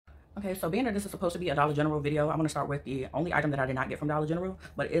Okay, so being that this is supposed to be a Dollar General video, I'm going to start with the only item that I did not get from Dollar General,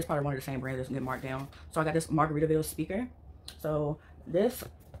 but it is probably one of the same brands that's getting marked down. So I got this Margaritaville speaker. So this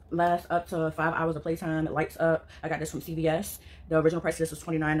lasts up to 5 hours of playtime. It lights up. I got this from CVS. The original price of this was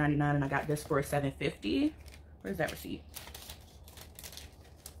 $29.99, and I got this for $7.50. Where's that receipt?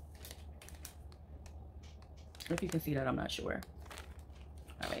 If you can see that, I'm not sure.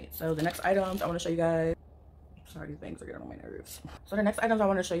 All right, so the next items I want to show you guys. Sorry, these bangs are getting on my nerves. So the next items I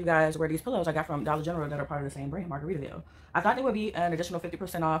want to show you guys were these pillows I got from Dollar General that are part of the same brand, Margaritaville. I thought they would be an additional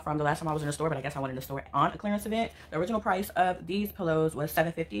 50% off from the last time I was in the store, but I guess I went in the store on a clearance event. The original price of these pillows was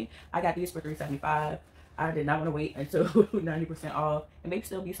 $7.50. I got these for $3.75. I did not want to wait until 90% off. It may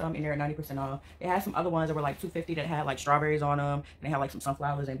still be some in there at 90% off. They had some other ones that were like $2.50 that had like strawberries on them, and they had like some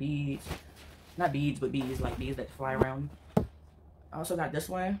sunflowers and beads. Not beads, but bees, like bees that fly around. I also got this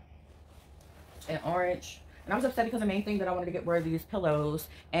one in orange. And I was upset because the main thing that I wanted to get were these pillows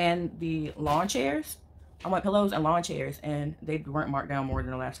and the lawn chairs. I want pillows and lawn chairs, and they weren't marked down more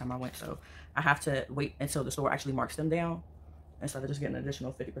than the last time I went. So I have to wait until the store actually marks them down instead of just getting an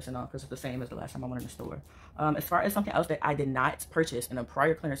additional 50% off because it's the same as the last time I went in the store. As far as something else that I did not purchase in a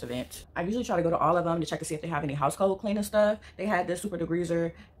prior clearance event, I usually try to go to all of them to check to see if they have any household cleaning stuff. They had this Super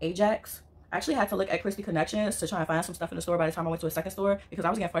Degreaser Ajax. I actually had to look at Christy Connections to try and find some stuff in the store by the time I went to a second store because I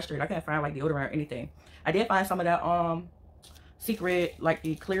was getting frustrated. I couldn't find like deodorant or anything. I did find some of that Secret, like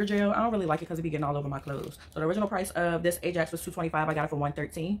the clear gel. I don't really like it because it be getting all over my clothes. So the original price of this Ajax was $2.25. I got it for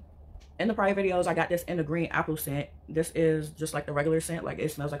 $1.13. In the prior videos, I got this in the green apple scent. This is just like the regular scent. Like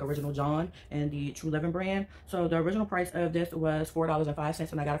it smells like Original John and the True Living brand. So the original price of this was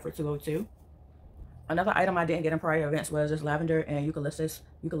 $4.05 and I got it for $2.02. Another item I didn't get in prior events was this lavender and eucalyptus.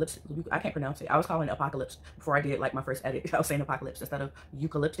 I can't pronounce it. I was calling it apocalypse before I did like my first edit. I was saying apocalypse instead of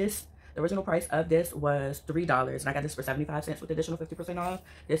eucalyptus. The original price of this was $3, and I got this for 75 cents with additional 50% off.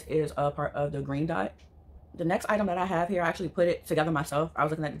 This is a part of the green dot. The next item that I have here, I actually put it together myself. I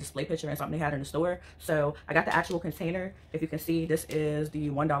was looking at the display picture and something they had in the store. So I got the actual container. If you can see, this is the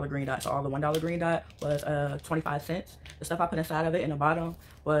 $1 green dot. So all the $1 green dot was 25 cents. The stuff I put inside of it in the bottom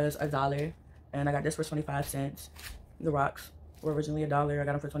was $1. And I got this for 25 cents. The rocks were originally $1. I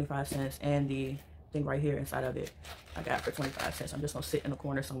got them for 25 cents. And the thing right here inside of it, I got for 25 cents. I'm just gonna sit in the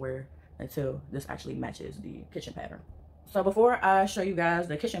corner somewhere until this actually matches the kitchen pattern. So before I show you guys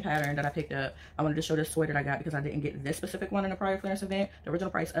the kitchen pattern that I picked up, I wanted to show this toy that I got because I didn't get this specific one in a prior clearance event. The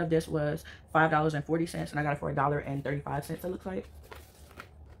original price of this was $5.40 and I got it for $1.35, it looks like.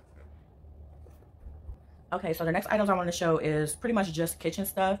 Okay, so the next items I want to show is pretty much just kitchen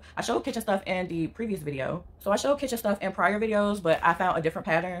stuff. I showed kitchen stuff in the previous video. So I showed kitchen stuff in prior videos, but I found a different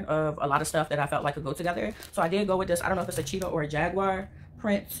pattern of a lot of stuff that I felt like could go together. So I did go with this. I don't know if it's a cheetah or a jaguar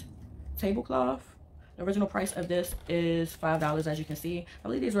print tablecloth. The original price of this is $5, as you can see. I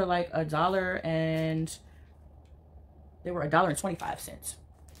believe these were like $1 and they were $1.25.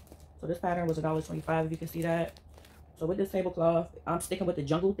 So this pattern was $1.25, if you can see that. So with this tablecloth, I'm sticking with the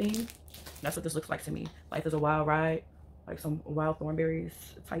jungle theme. That's what this looks like to me. Life is a wild ride, like some wild thornberries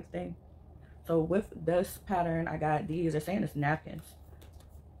type thing. So with this pattern, I got these. They're saying it's napkins.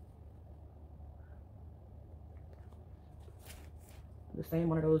 The same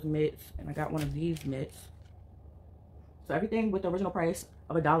one of those mitts, and I got one of these mitts. So everything with the original price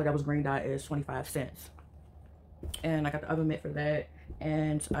of $1 that was green dot is 25 cents. And I got the other mitt for that,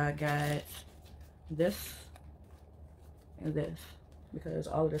 and I got this and this because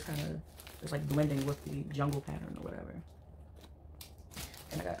all of this kind of is like blending with the jungle pattern or whatever.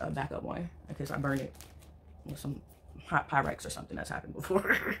 And I got a backup one in case I burn it with some hot Pyrex or something that's happened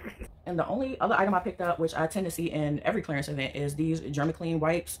before. And the only other item I picked up, which I tend to see in every clearance event, is these Germiclean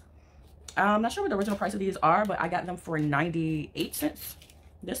wipes. I'm not sure what the original price of these are, but I got them for 98 cents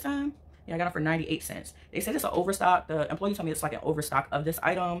this time. Yeah, I got them for 98 cents. They said it's an overstock. The employee told me it's like an overstock of this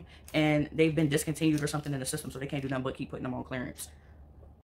item, and they've been discontinued or something in the system, so they can't do nothing but keep putting them on clearance.